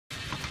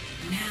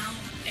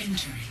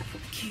Entering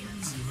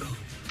King's Row.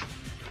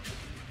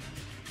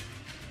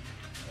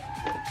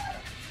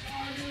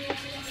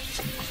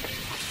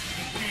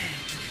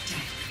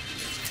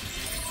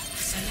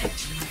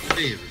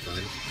 Hey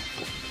everybody.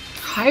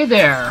 Hi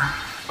there.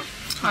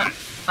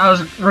 I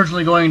was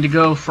originally going to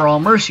go for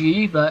All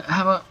Mercy, but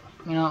how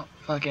about,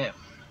 fuck it.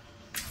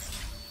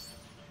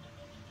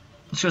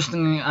 It's just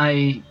something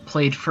I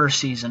played first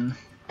season.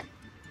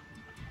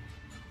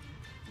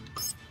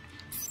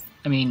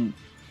 I mean,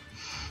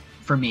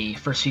 for me,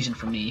 first season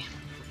for me.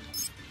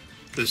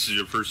 This is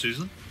your first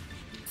season?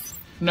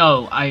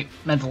 No, I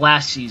meant the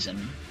last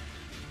season.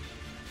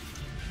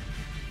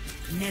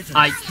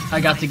 I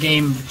got the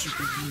game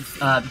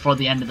before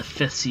the end of the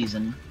 5th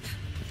season.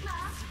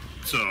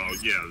 So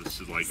yeah, this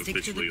is like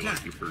officially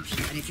like your first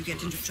season. And if you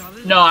get into trouble,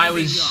 No, I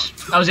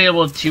was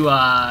able to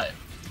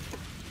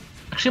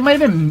actually it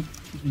might have been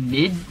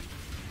mid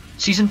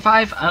season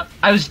 5.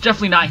 I was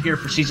definitely not here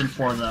for season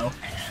 4 though.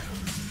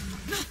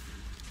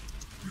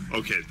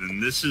 Okay, then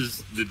this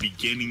is the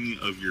beginning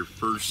of your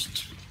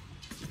first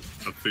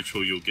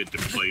official. You'll get to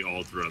play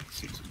all throughout the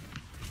season.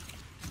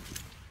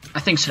 I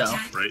think so.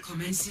 Right.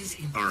 Commences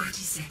in All right. 30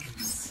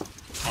 seconds.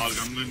 Hog,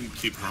 I'm going to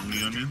keep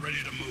Harmony on you.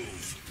 Ready to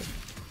move.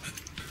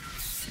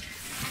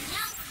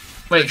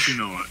 Wait, You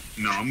know what?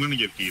 No, I'm going to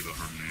give Diva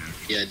Harmony on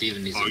you. Yeah, Diva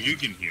needs Oh, to. you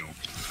can heal.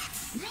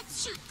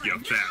 You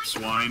fat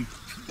swine.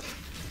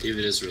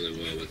 Diva does really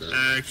well with that.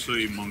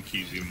 Actually,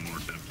 Monkey's even more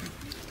tempting.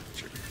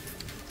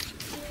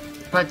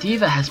 but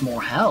Diva has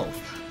more health.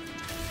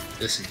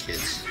 Listen,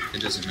 kids,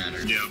 it doesn't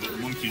matter. Yeah, but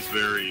Monkey's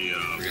very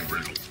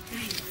brittle.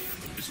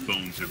 His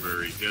bones are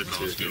very... He has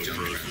Just do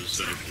osteoporosis.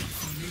 So.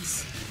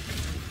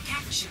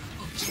 Capture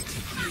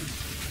objective B.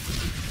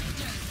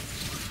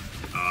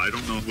 I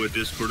don't know who I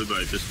discorded, but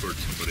I discorded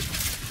somebody.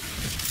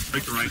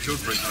 Break the right shield,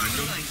 break the right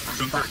shield.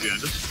 Junker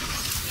behind us.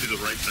 To the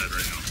right side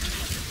right now.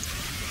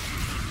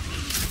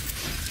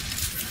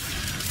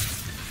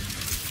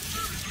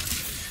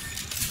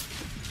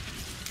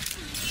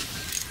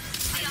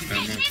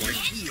 Found one point.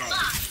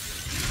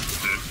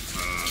 Okay,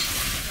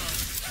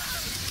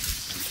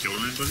 you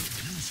killing anybody?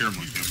 Here,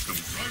 Monkey, I'm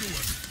coming.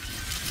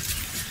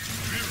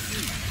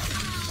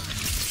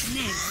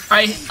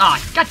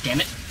 God damn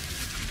it.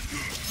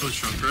 Oh,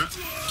 Junkrat.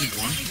 He's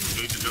one.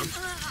 Good job.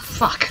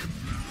 Fuck.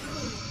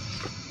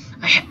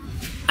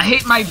 I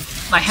hate my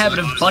habit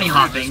of bunny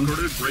hopping.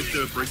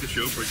 Discorded. Break the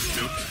shield, break the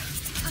shield.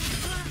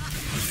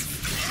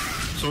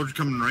 Soldier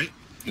coming right.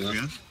 Yeah.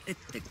 Yeah.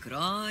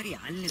 التكرار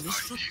يعلم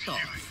الشطار.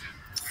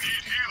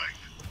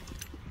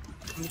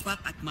 Move up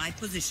at my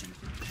position.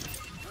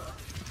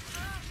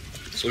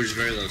 Soldier's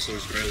very low.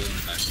 Soldier's very low in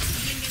the back.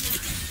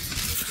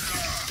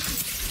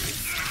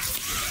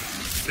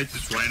 Take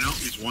this right out.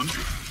 He's one.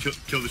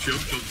 Kill the shield.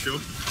 Kill the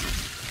shield.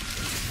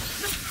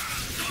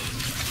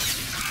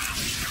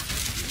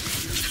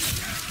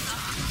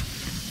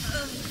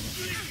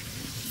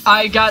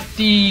 I got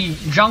the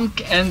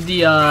junk and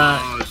the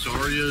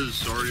Zarya's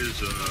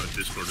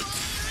discorded.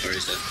 Already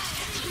said.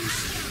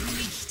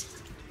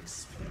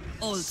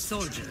 All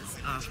soldiers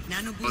are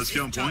nanoboost. Let's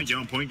get on point. Get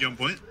on point. Get on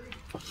point.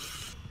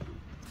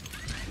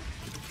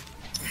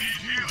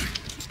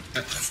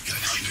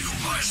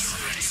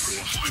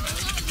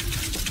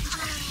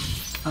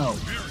 oh.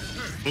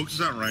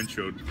 Focus on Ryan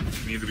shield.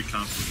 You need to be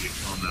constantly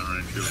on that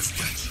Ryan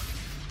shield.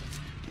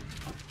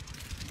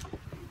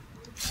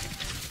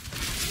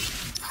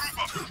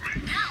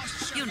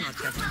 You're not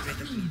getting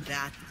rid of me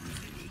that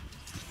easily.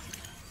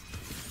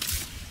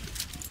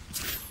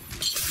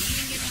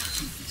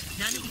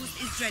 Nanoboost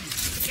is ready.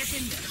 Get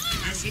in there.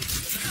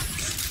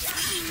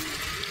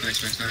 Nice.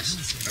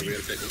 Alright, we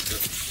gotta pick.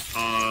 Let's go.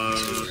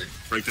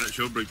 Break that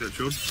shield. Break that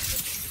shield.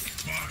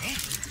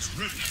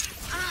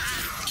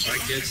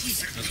 Alright, kids.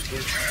 That's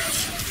support.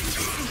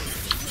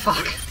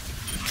 Fuck.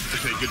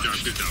 Okay, good job.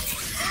 Good job.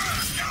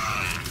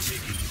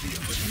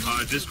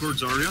 Discord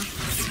Zarya.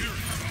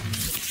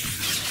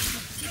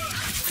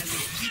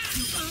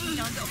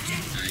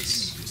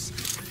 Nice.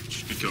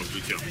 Good kill.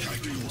 Good kill.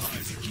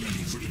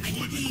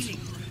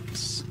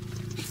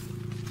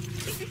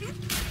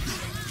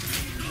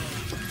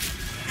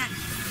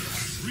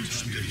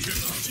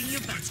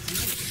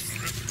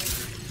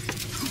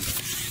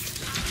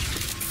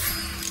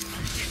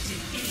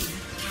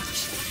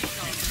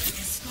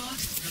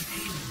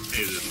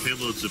 Hey, the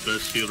payload's the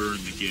best healer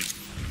in the game.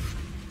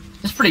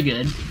 It's pretty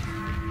good.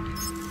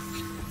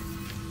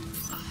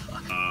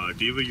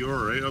 Diva, you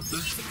alright up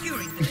there?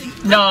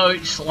 No,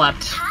 it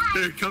slept.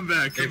 Hey, come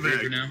back, Hey, come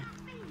back. Reaper now.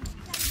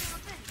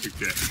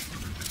 Okay.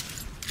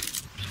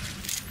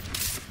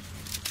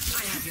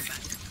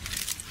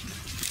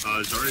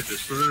 Zarya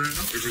discorded right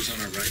now? Reaper's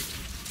on our right.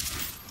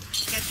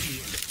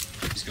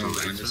 He's going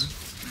behind us.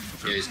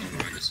 Yeah, he's going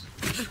behind us.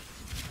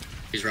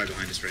 He's right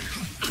behind us right now.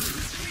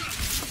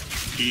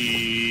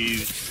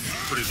 He's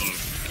pretty low.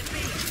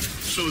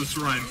 So is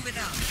Ryan.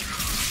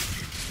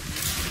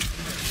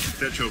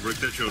 That choke, break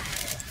that choke.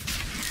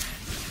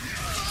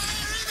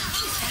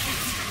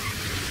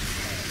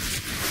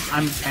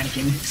 I'm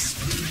panicking.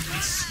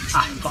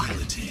 Ah, fuck.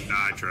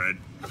 Nah, I tried.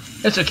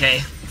 It's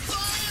okay.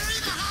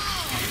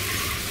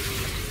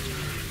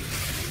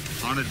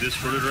 Ana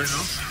discorded right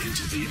now?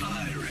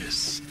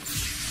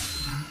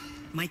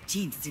 My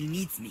team still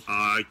needs me.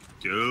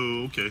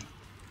 Okay.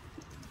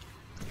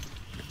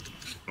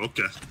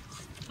 Okay.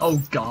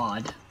 Oh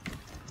God.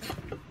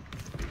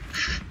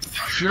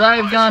 Should I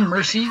have gone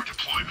Mercy? If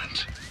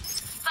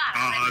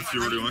you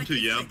really want to,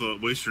 yeah,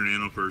 but waste your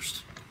nano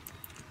first.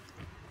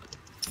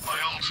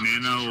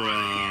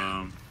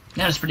 Nano,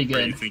 That's pretty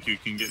where you good. think you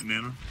can get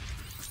nano?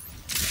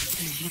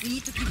 We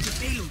need to keep the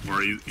payload.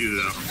 Or either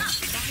that or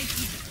Mercy.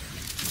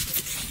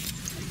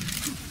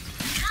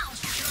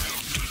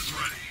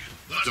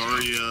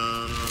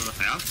 Daria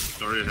half?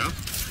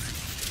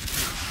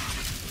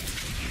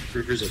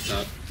 Reaper's up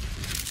top.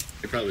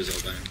 He probably was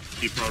all down.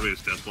 He probably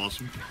has Death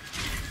Blossom.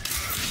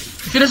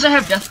 If he doesn't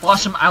have Death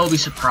Blossom, I will be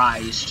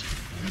surprised.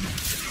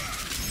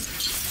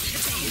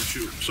 Oh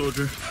shoot,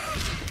 soldier.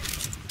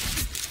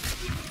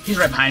 He's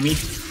right behind me.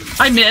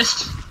 I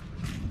missed.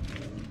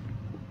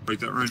 Break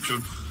that wrench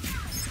on.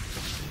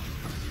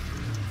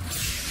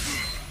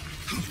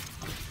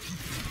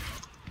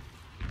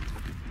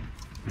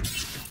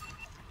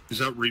 Is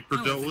that Reaper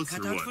dealt with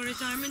Cut or out for what?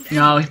 retirement.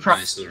 No,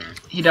 Nice, still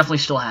around. he definitely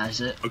still has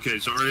it. Okay,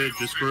 Zarya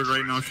Discord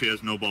right now, she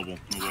has no bubble.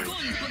 No bubble.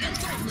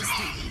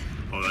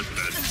 Oh, that's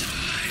bad.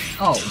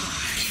 Oh,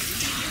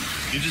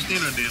 You just need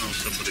to nano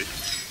somebody.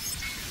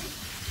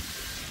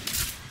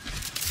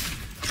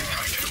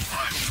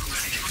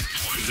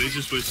 They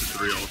just wasted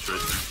 3 ultra.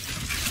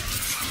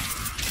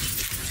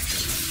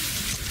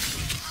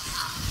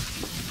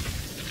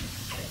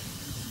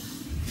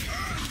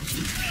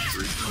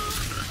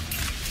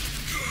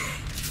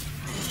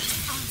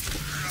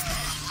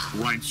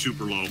 Ryan's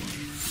super low.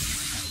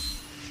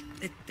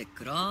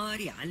 التكرار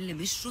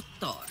يعلم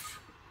الشطار.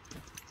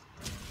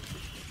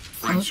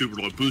 Ryan's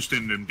super low. Boost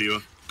in them,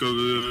 Diva.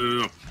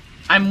 Go.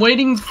 I'm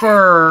waiting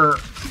for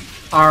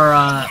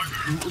our.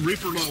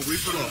 Reaper low.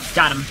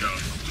 Got him.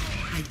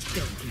 I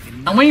don't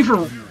even know. I'm waiting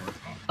for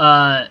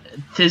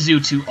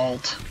Thizu to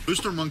ult.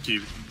 Booster Monkey.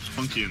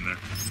 Monkey in there.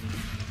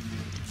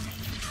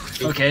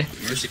 Okay.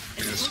 Mercy.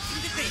 Yes.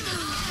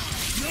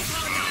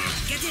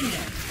 Get in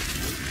there.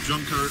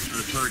 Junk turret,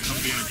 come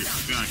behind you.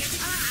 Behind you.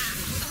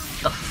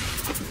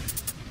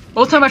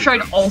 Both time I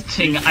tried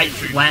ulting, I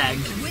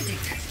lagged.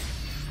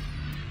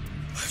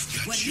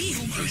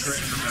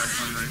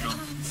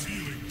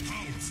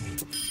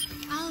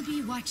 I'll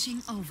be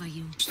watching over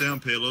you. Stay on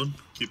payload.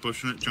 Keep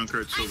pushing it.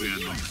 Junkrat's still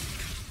behind you.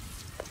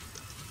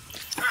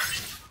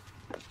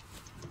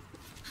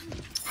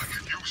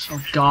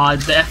 Oh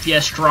God, the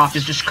FPS drop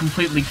is just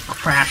completely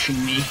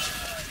crashing me.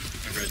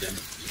 I've read them.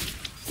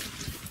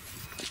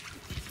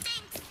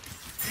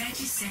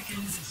 30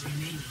 seconds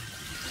remaining.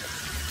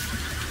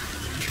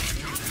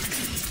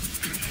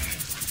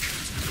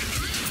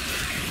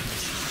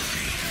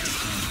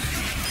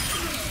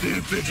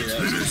 Damn fidget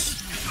spinners!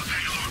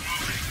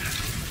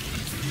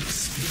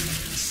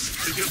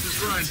 Pick up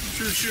this Ryan.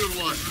 Shoot shield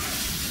one.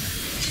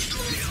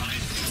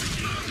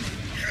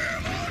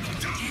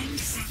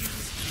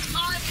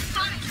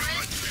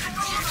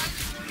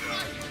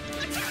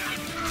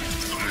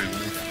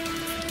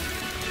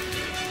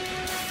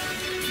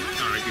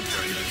 Alright, good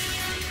try,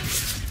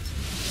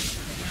 guys.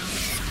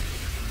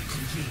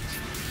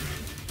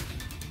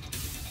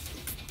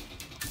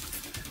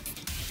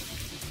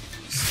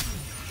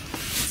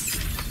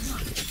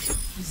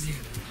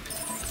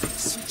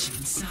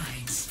 Switching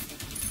sides.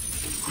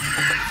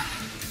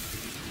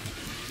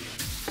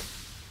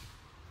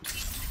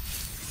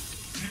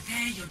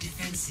 Prepare your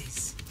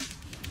defenses.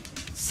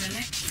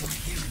 Select your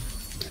hero.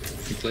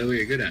 You play what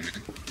you're good at,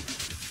 man.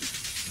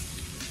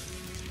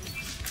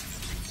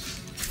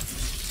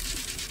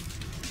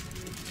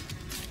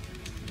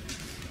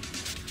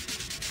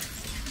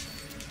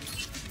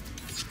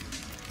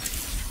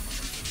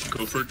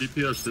 Go for a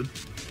DPS, dude.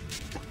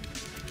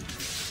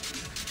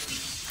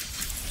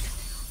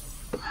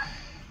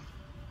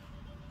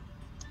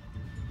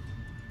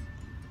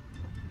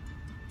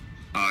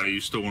 You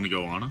still want to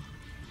go Ana?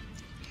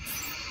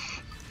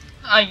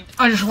 I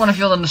just want to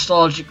feel the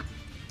nostalgic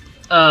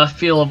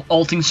feel of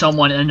ulting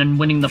someone and then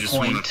winning the You just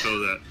want point. to feel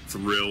that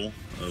thrill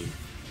of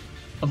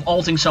Of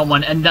ulting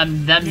someone and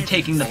then them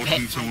taking the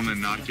ulting pit. someone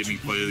and not getting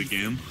play of the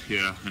game.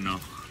 Yeah, I know.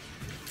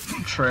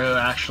 True,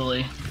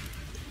 actually.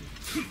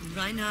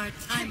 Reinhardt,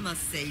 I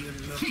must say you're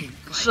looking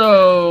quite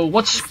So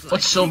what's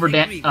silver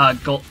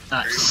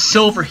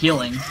silver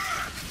healing?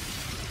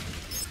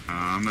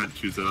 I'm at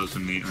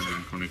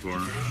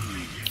 2,824.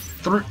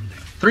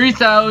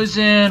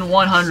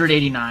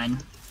 3,189.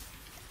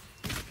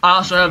 I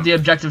also have the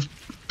objective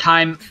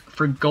time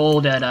for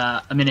gold at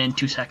 1 minute and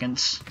 2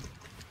 seconds.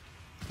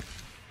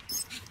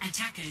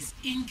 Attackers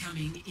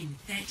incoming in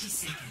 30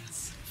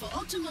 seconds. For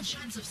optimal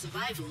chance of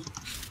survival,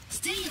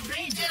 stay in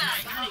range of my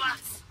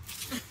barriers.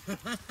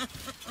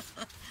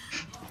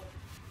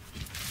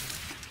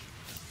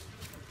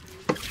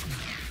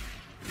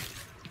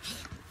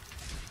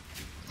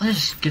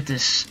 Let's get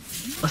this.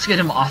 Let's get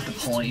him off the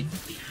point.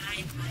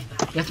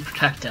 We have to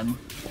protect him.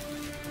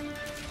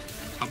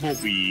 How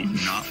about we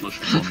not let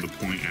them on the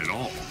point at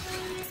all?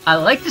 I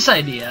like this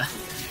idea.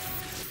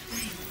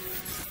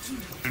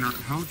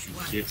 Reinhardt, how'd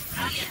you get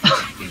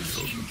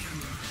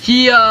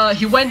out?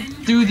 He went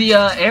through the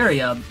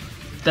area,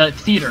 the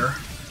theater,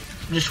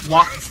 and just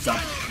walked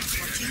up.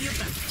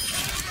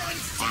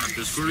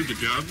 Discord, good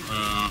job.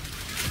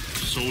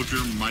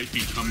 Soldier might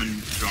be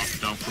coming,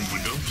 dropped down from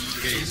window.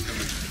 Okay, he's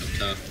coming up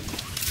top.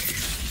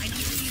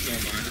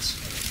 Going behind us.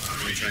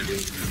 Let me try and deal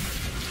with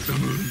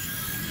him.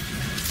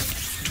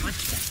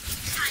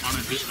 On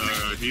a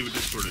he was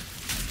discorded.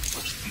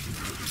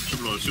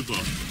 Super low, super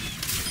low.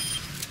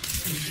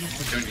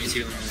 Don't he's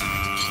healing.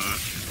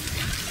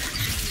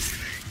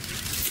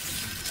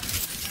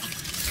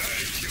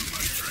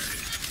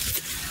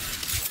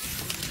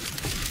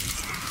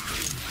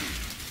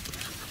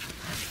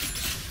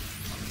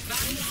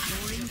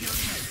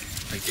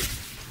 Thank you.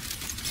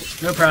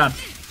 No problem.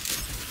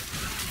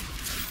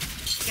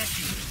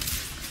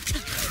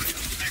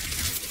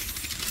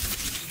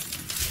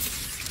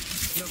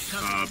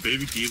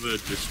 Baby Diva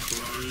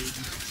Discord.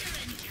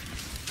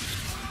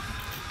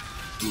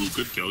 Ooh,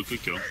 good kill,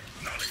 good kill.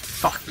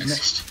 Fuck, I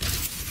missed.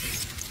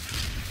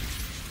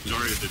 He's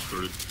already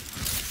discorded.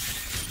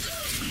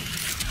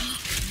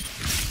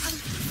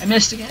 I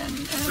missed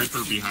again.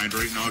 Reaper behind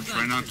right now.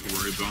 Try not to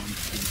worry about him.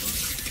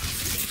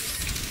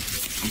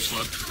 I'm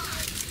slept.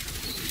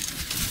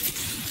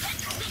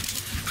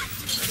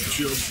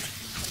 Shield.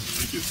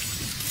 Thank you.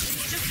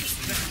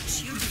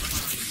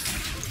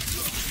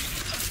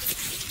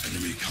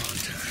 Enemy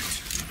contact.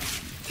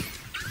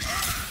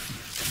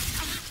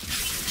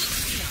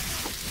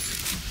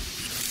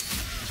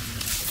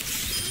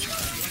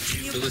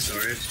 Kill this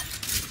alright.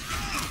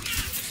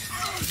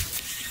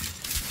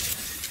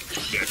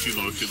 Yeah, she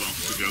low, she low.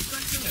 Good job.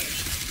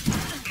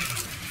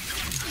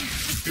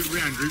 Good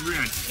Rand, good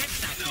Rand.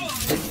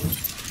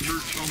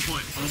 On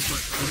point, on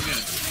point, on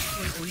again.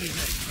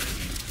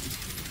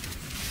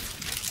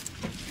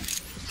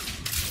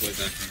 Way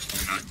back from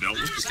spawn. Not dealt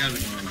with. He's kind of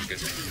annoying, I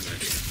guess.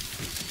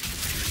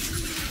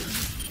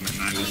 I'm at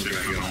 96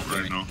 on ult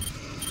right now.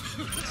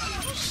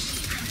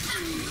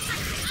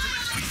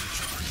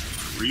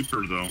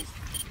 Reaper though.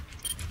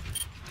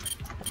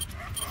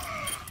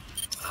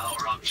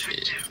 Our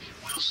objective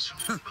will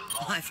soon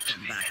belong I've to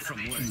come the back from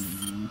enemy. work.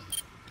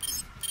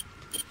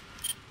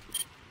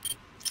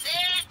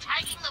 They're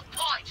taking the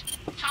point.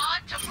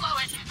 Time to blow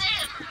it.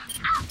 Them.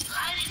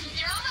 Ladies and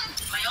gentlemen,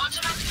 my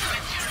ultimate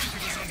commentary.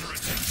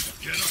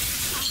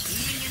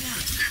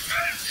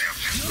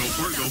 Go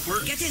for it, go for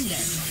it. Get in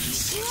there.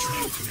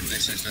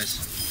 Nice, nice, nice.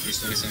 He's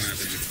doing something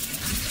happening.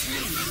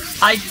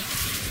 I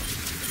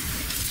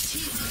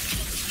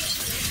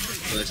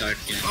Pull the tire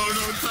again. Oh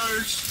no,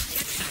 tires.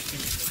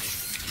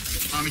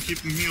 Trying to keep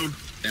him healed.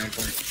 Down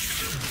point.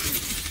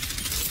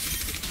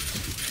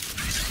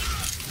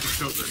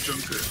 Watch out that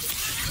junker.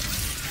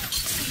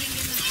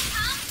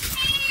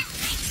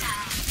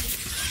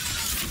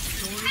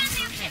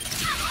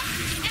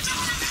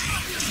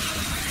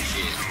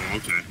 Oh,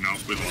 okay. No,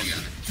 we lost.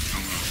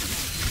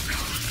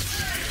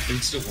 We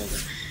can still hold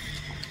it.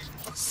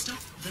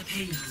 Stop the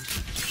payload.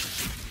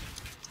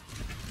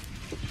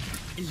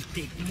 It'll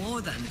take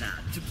more than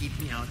that to keep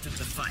me out of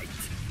the fight.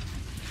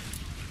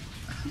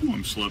 Ooh,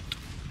 I'm slept.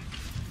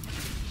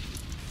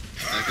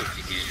 Back up if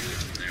you can, you're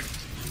from there.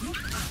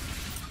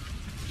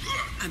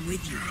 I'm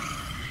with you.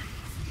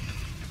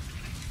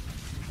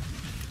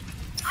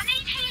 I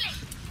need healing.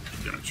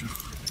 Gotcha.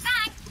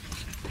 Thanks.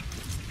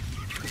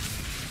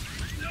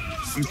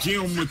 I'm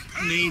dealing with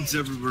nades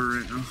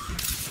everywhere right now.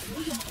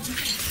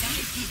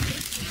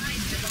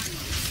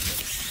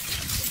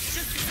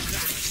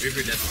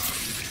 Reaper dead.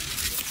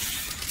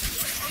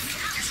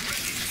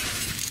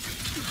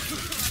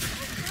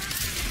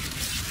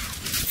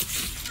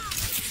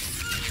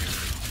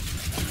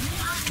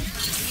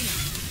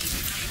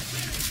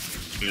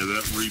 Yeah,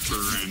 that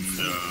Reaper and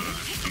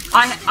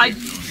I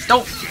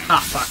don't.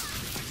 Ah, fuck.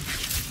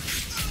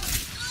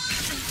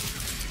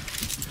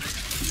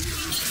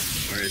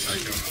 Where is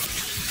Hydro?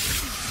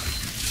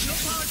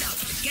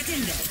 Get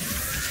in there.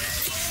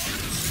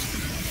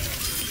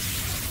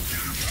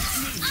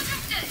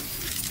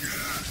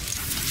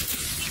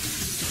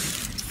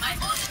 My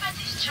ultimate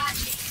is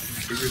charging.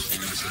 Reaper's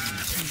behind us.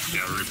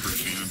 yeah, Reaper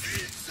can.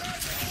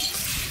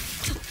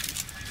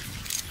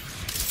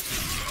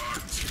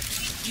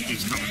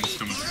 He's coming, he's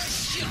coming.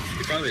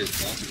 He probably is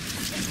lost.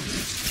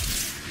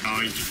 Oh,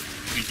 I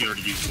think he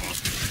already used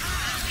lost.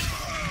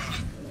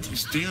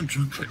 This damn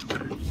junker.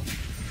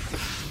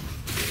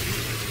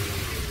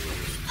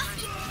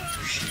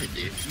 Shit,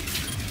 dude.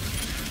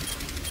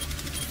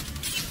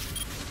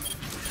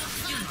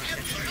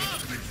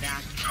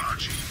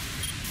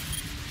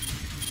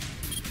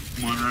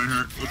 Come on,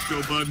 Reinhardt. Let's go,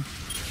 bud.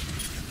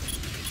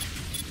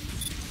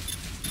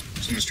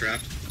 Someone's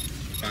trapped.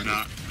 Find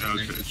Not. it.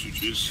 Okay, it's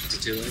GG's. Is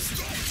it too late?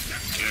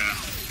 Yeah.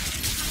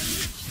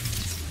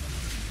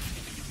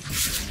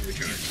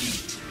 Recharge.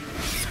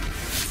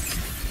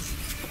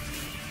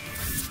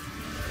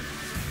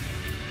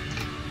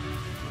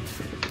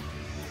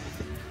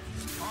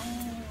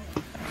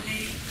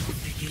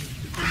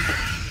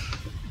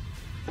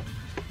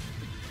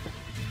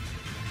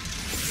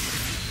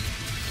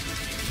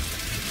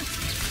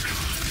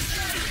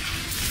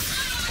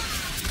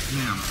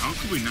 How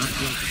could we not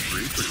pull out the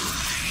 3 for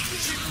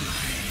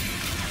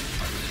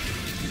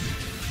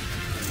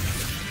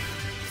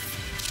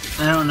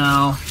I don't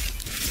know.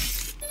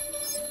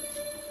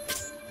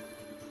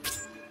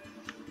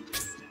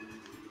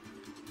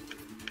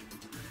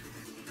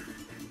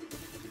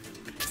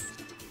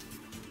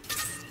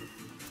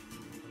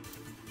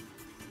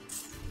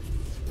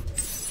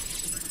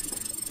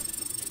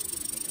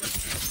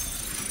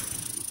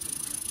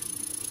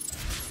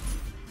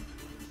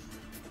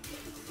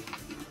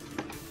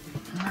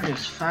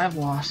 There's 5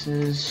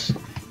 losses,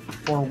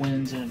 4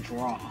 wins, and a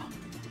draw.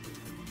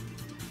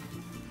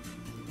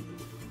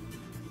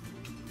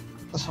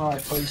 That's how I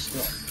placed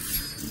it.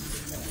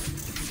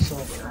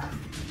 Silver.